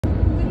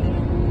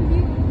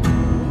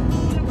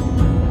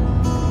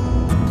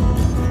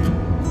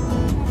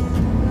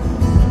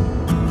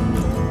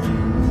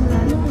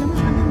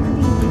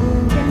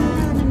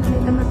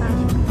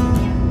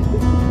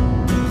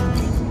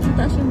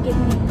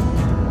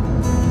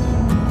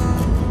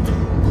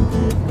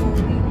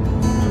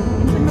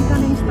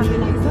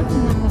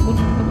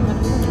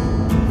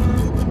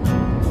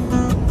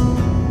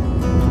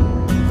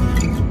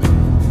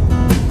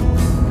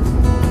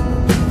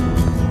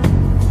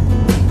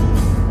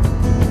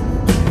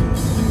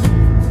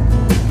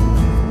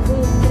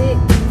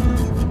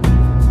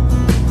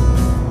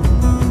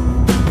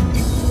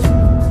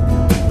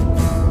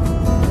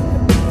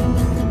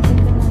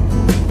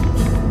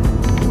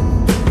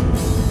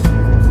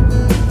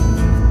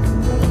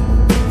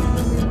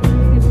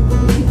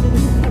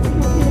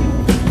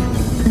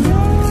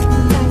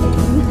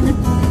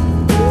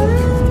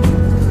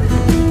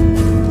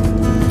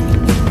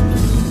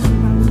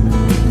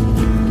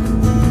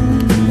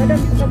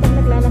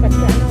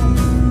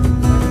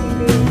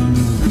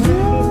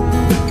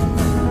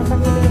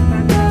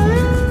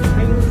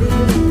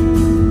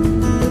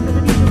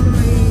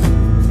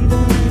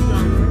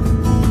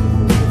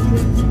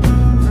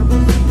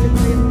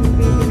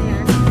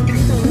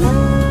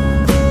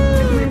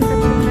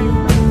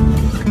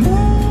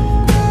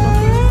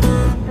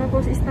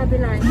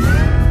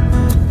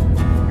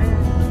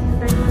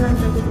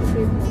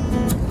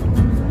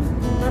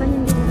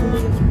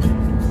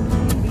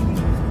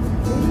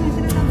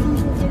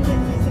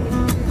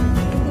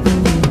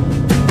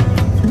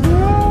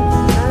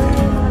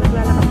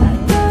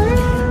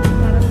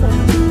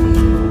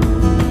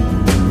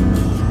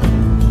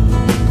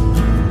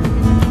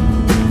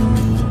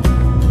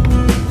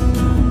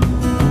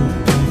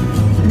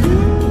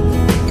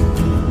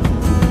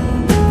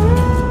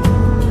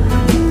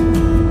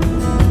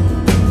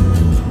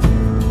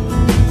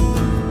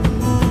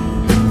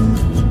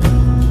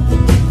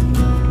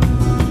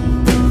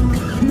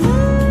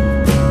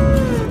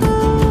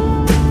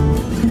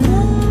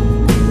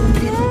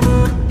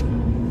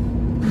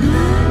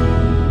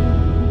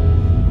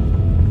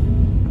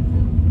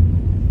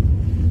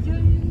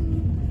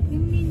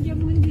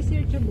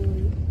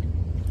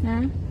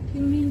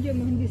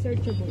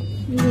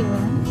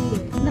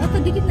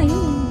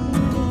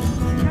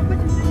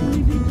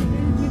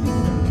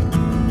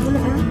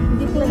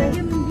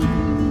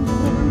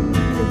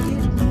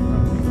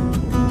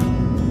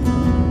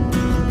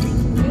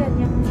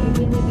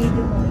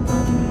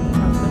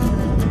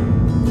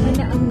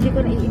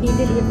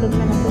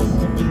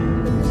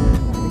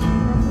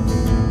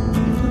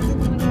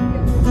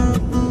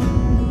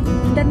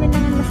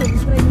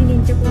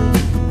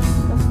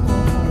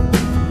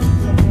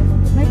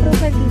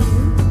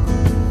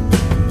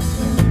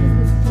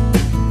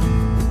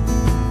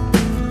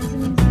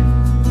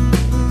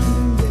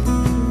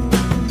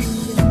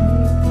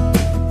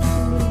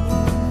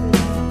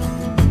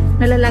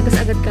malalagas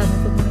agad ka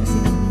mo pag mga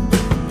sinabi.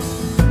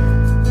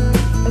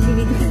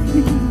 Pagbibigay.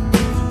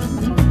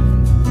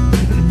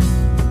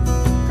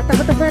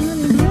 Kataba-taba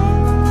nun.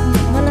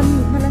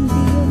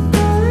 Malandi yun.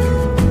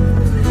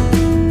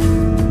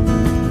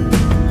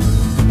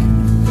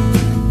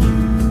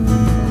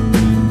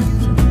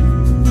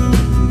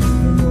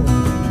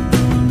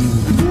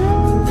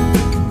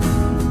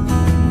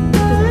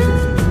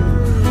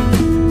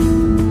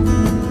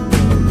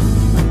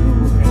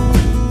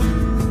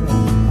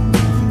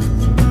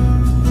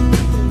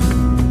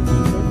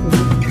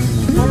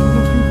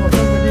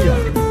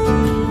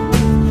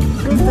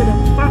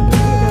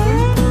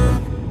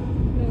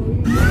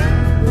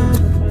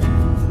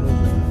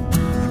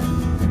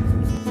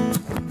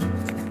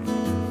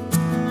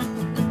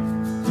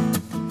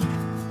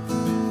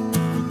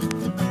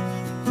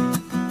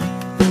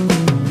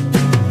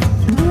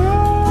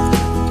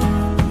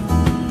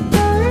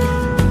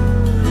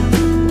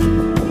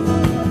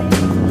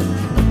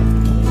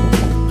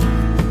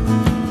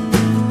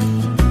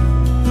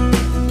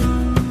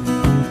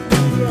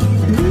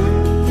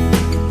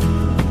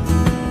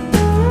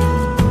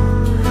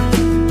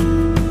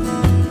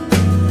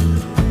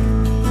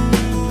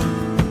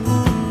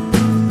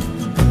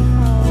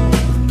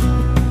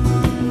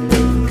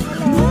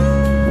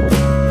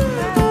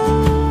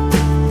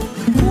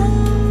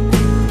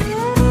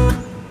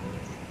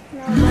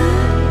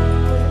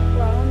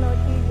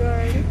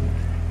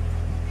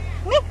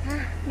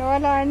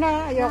 Nawala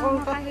na. Ayoko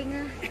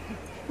makahinga.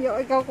 Ayoko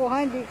ikaw kuha,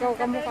 hindi ikaw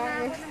kamukha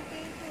eh.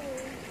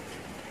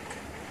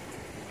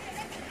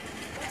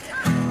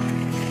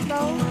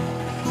 Daw.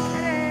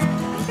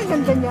 Ang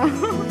ganda niya.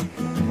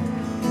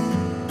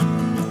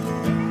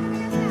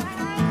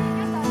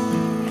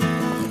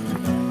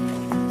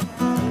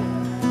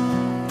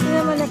 Hindi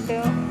naman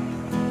nagtayo.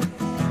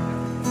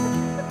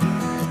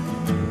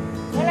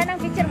 Wala nang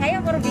picture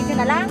ngayon, puro video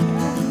na lang.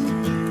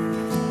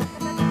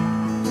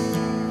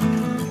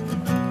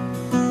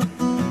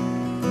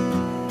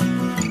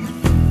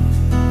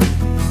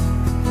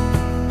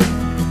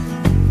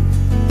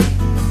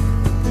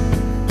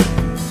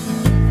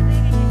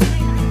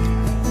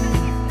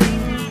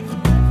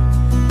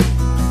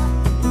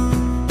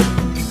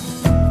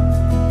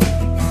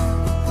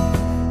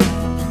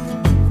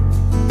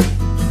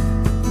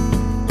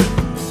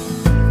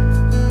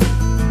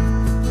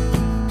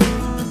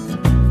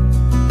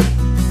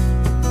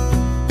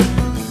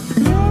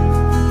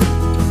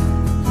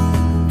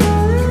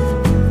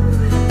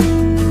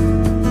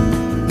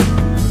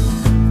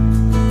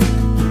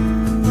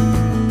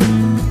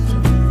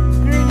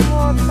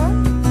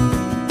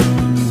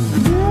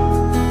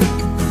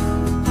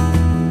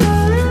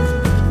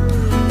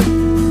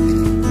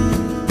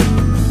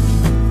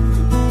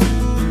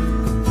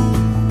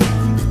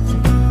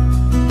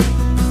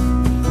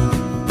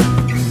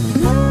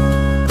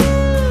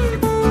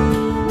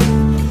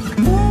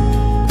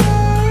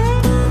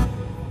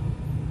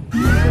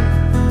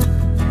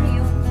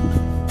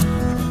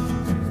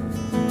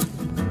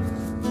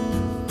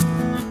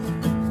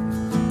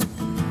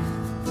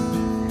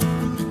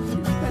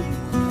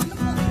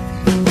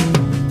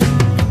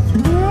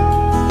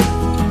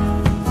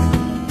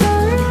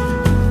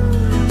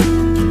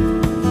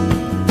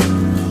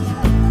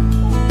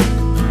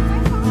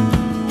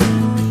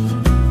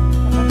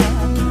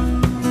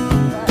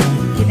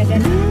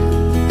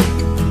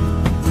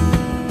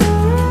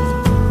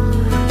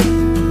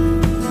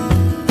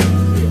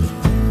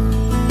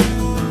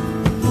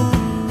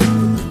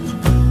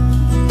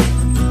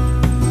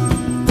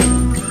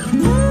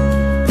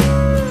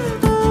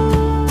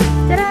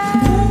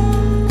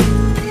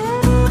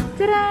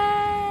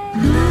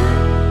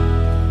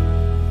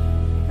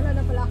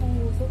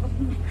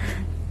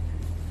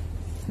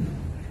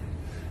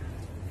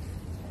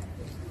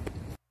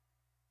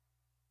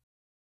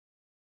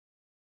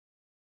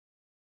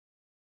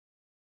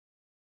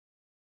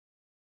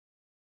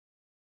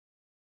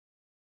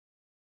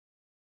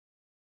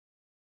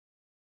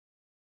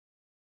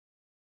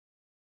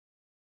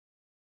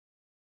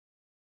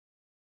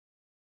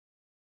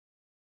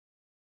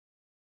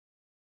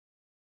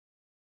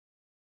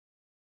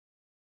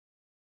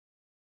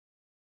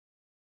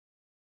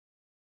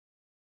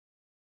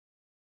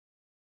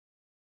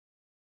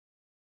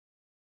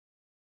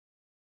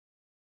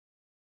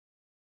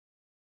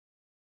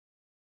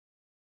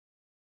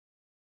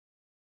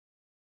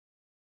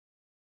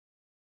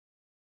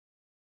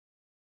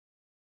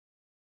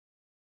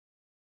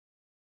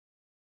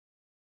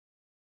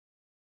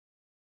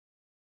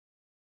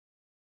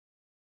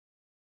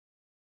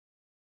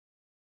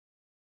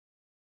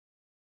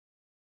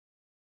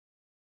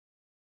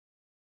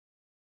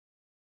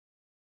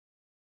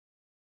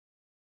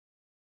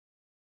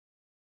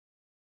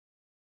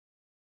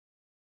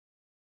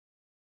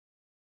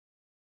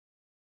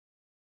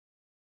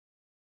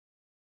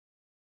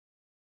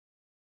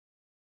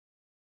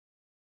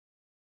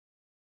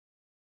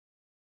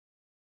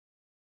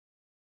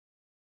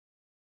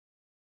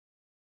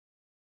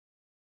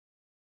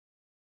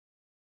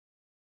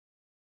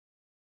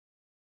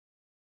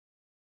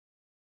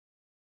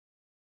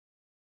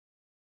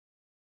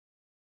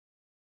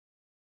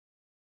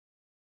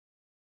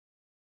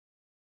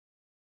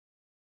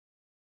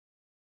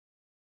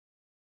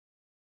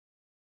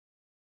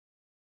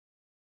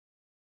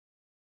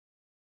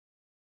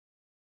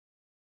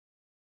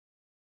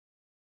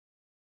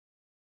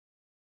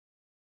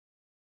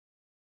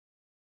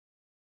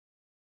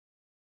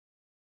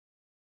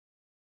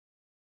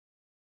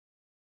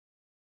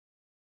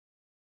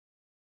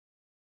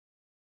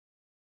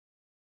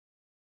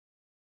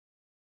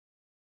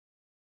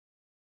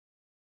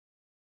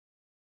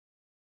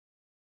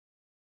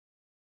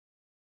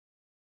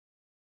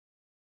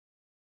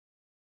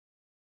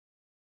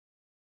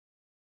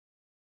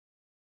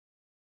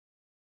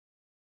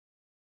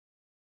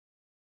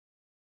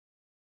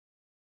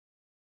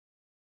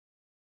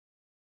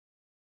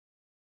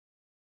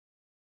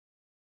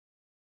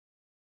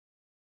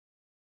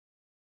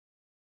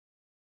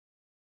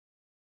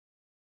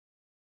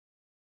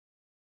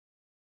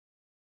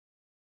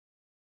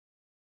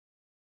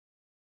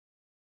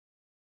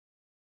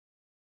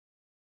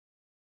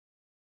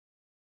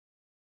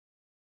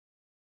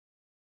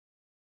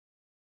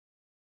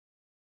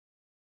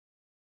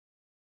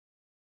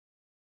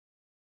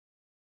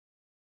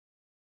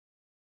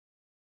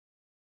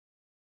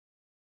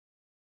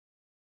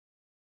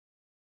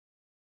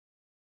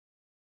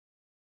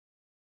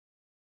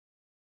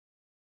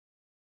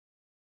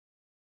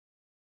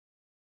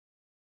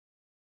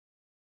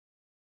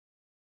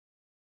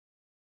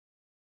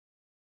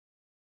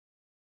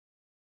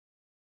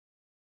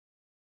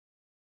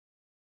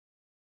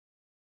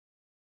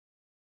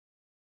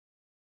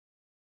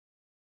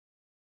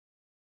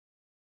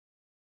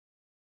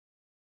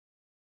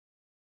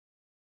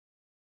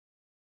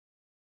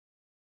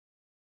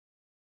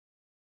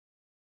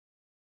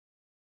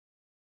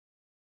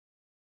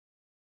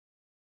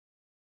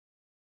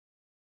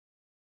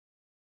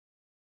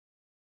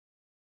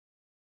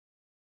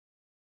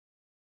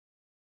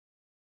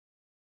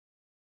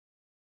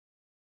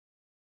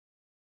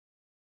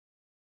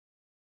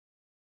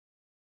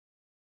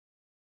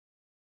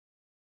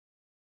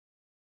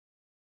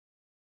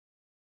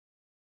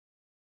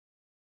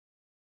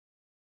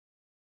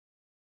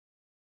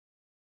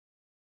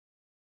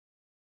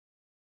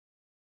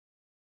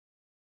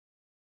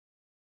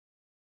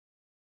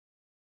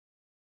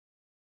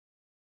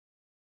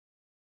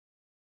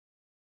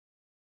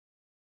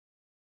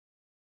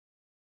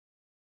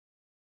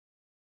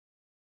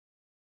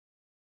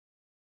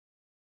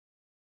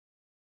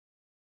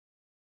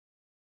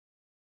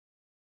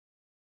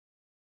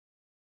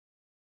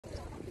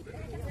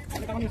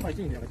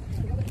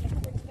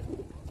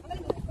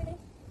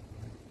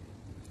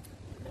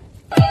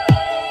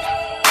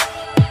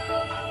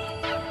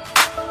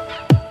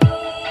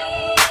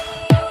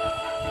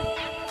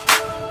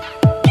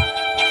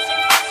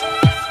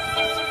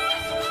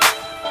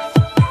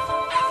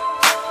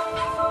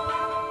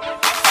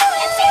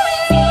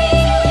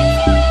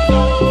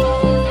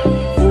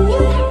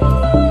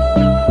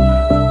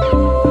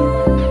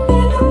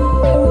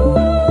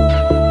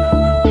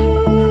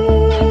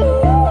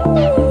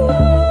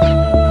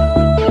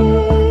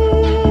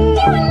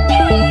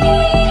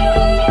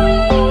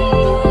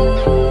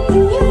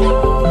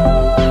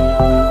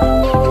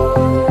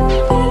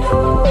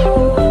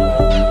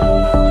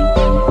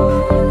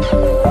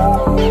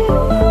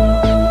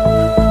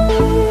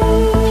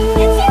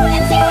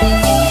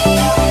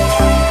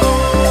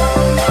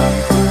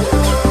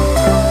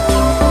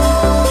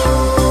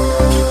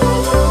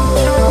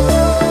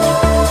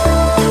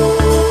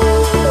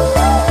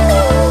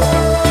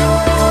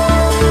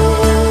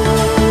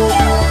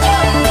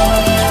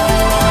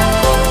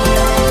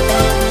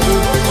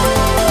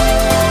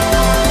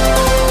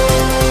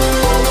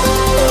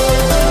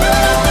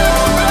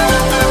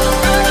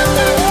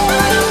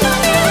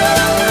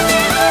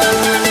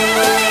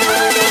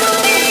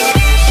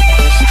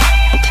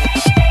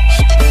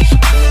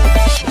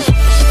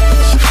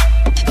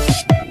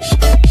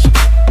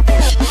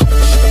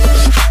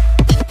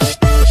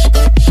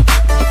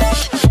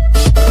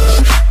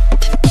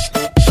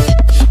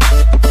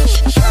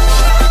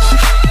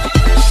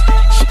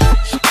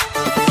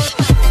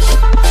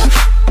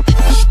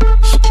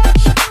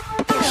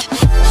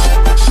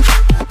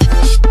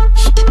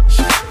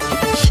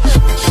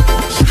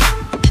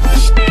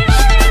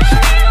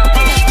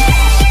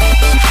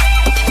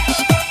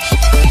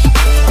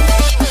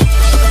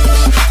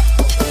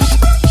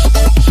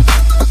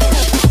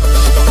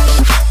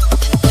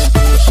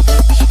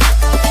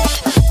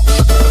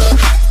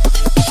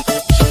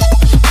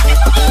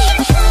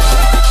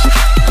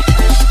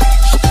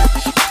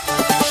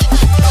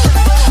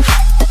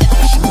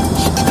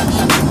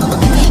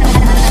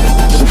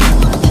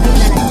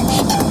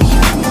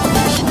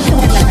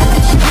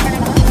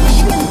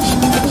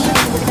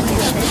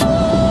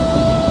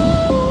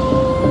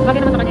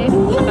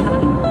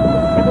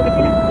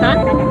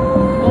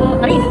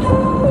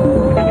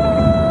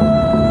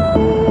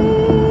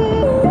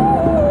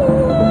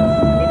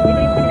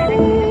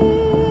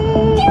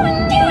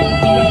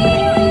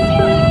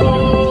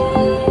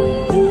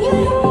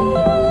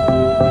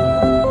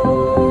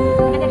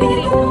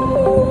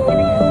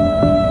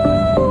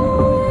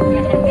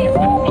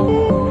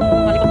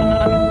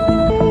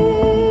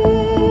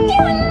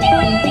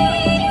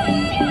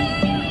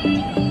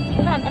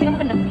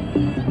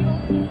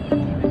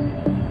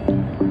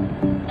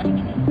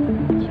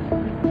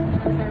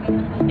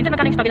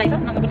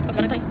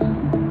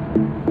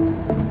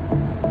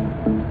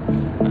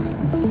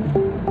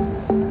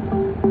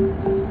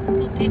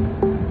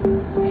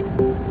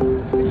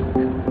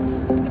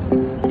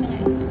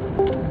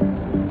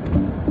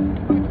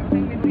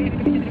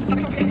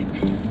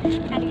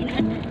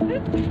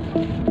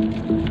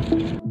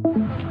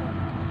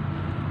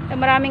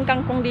 Maraming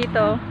kangkong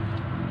dito.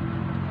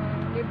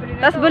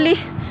 Tapos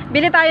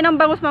bili tayo ng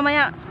bangus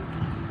mamaya.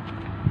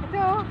 Ito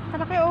oh,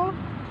 kalaki oh.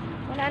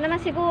 Wala naman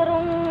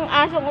sigurong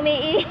asong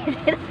umiihi.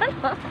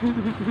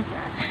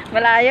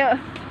 Malayo.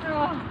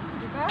 Oh,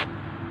 di ba?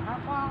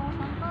 Ako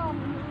sangkong,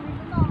 umiihi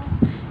ko to.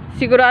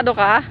 Sigurado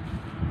ka?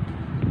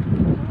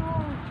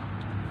 Oo.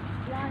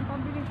 Yan,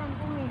 pambiling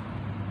kangkong eh.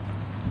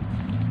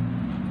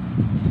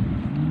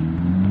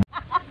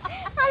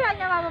 Kala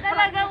niya mama.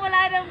 Talagang wala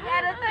nang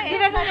ano to eh.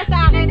 Ginano niya sa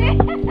akin eh.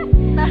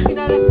 Tapos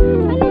ginano.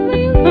 Ano ba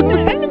yun?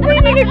 Ano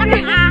ba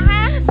yun?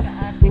 Ahas?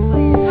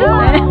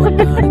 We're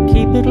gonna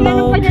keep it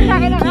low key,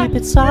 keep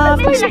it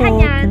softly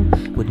spoken,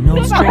 with no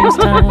strings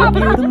tying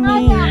you to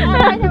me.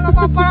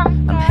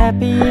 I'm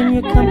happy in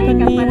your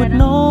company with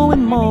no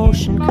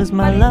emotion, cause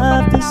my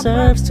love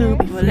deserves to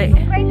be free.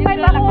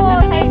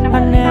 I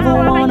never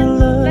wanna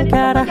look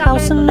at a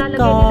house in the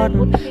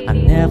garden, I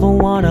never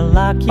wanna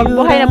lock you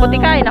down.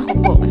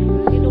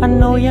 I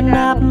know you're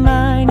not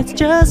mine, it's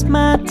just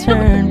my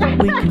turn, but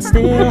we can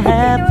still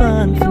have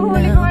fun for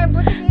now.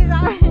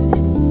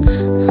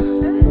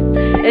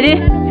 Edi?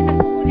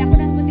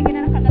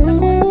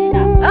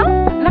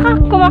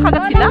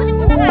 Kumakagat sila?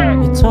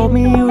 You told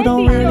me you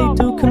don't really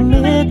do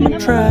commitment,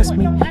 trust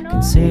me.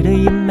 Consider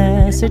your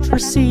message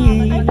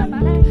received.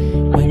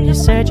 When you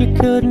said you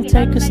couldn't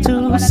take us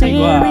too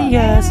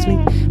seriously,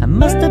 I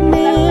must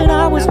admit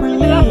I was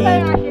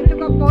relieved.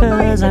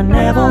 Cause I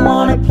never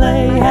wanna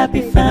play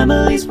happy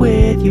families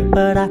with you,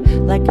 but I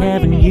like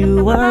having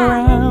you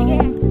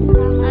around.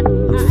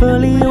 I'm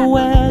fully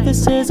aware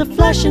this is a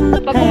flash in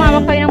the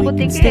pan, we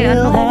can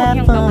still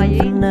have fun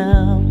for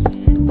now.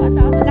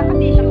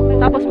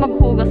 Tapos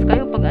maghugas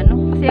kayo pag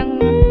ano. Kasi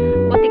ang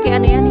butike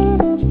ano yan eh.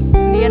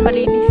 Hindi yan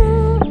malinis.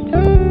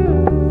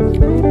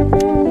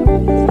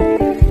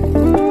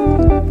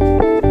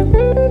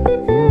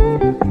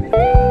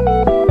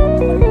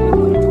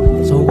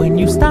 So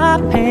when you stop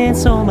paying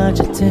so much much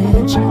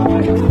attention.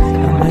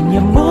 And when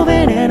you're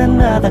moving in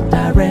another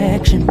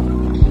direction,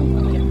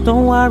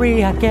 don't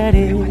worry, I get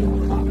it.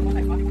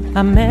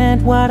 I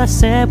meant what I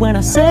said when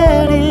I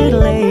said it,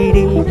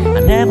 lady. I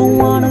never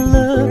wanna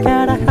look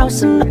at a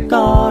house in the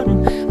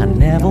garden. I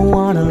never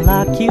wanna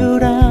lock you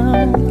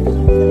down.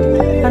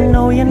 I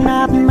know you're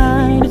not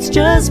mine, it's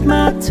just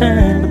my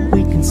turn, but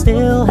we can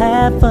still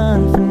have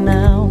fun for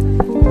now.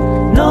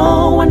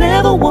 No, I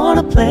never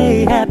wanna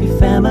play happy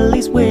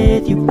families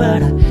with you,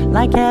 but I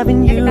like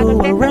having you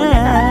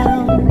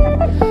around.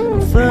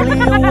 I'm fully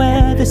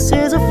aware this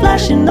is a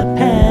flash in the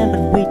pan,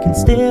 but we can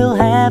still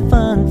have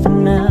fun for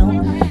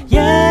now.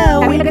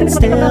 Yeah, we can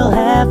still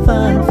have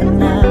fun for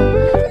now.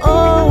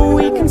 Oh,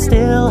 we can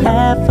still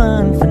have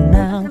fun for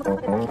now.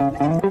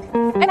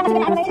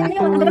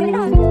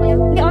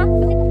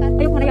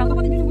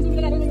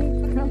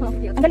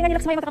 Ang galing nga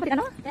nila sa mga magkakapatid,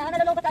 ano? Kaya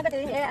nalulungkot agad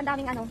eh, ang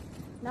daming ano.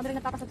 Dami rin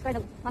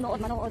nagpapasubscribe,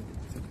 manood.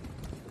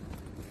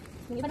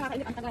 Yung iba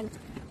nakakailip ang tagal.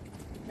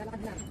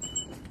 Lalakad lang.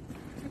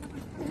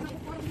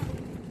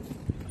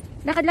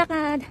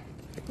 Lakad.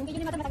 Yung video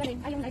ni Mata matagal eh,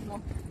 ay yung live mo.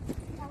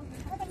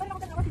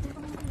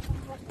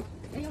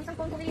 Yung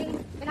cellphone ko eh,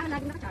 kailangan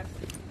lagi naka-charge.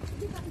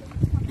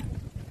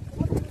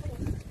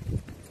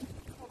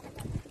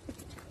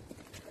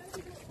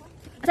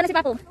 Asan na si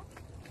Papo?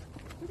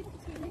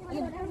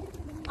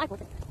 Ay,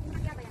 puto.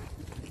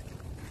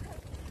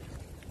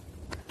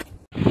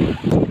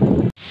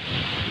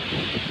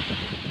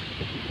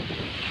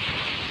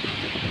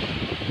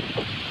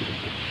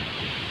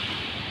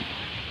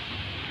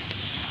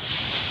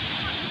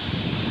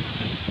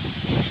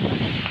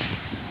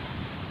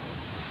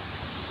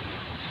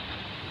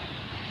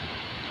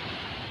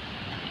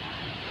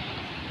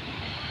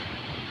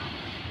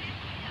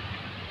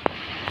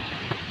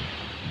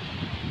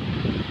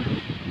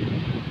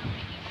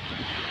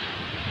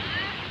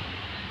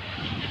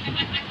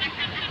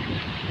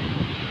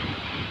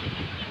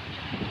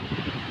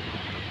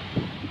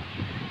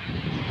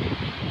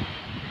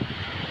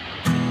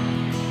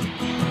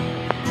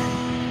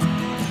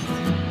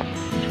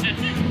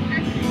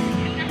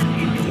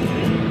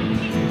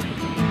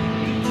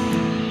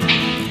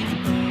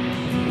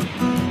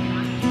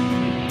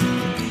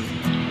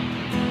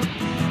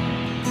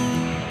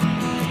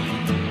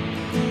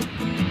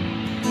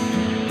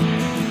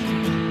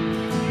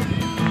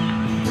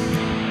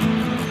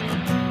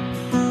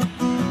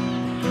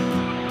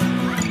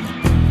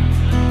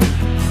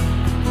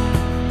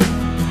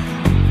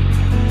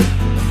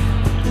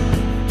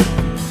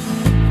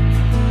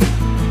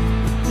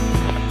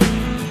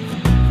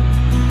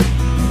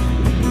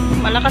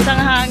 Malakas ang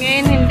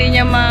hangin, hindi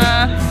niya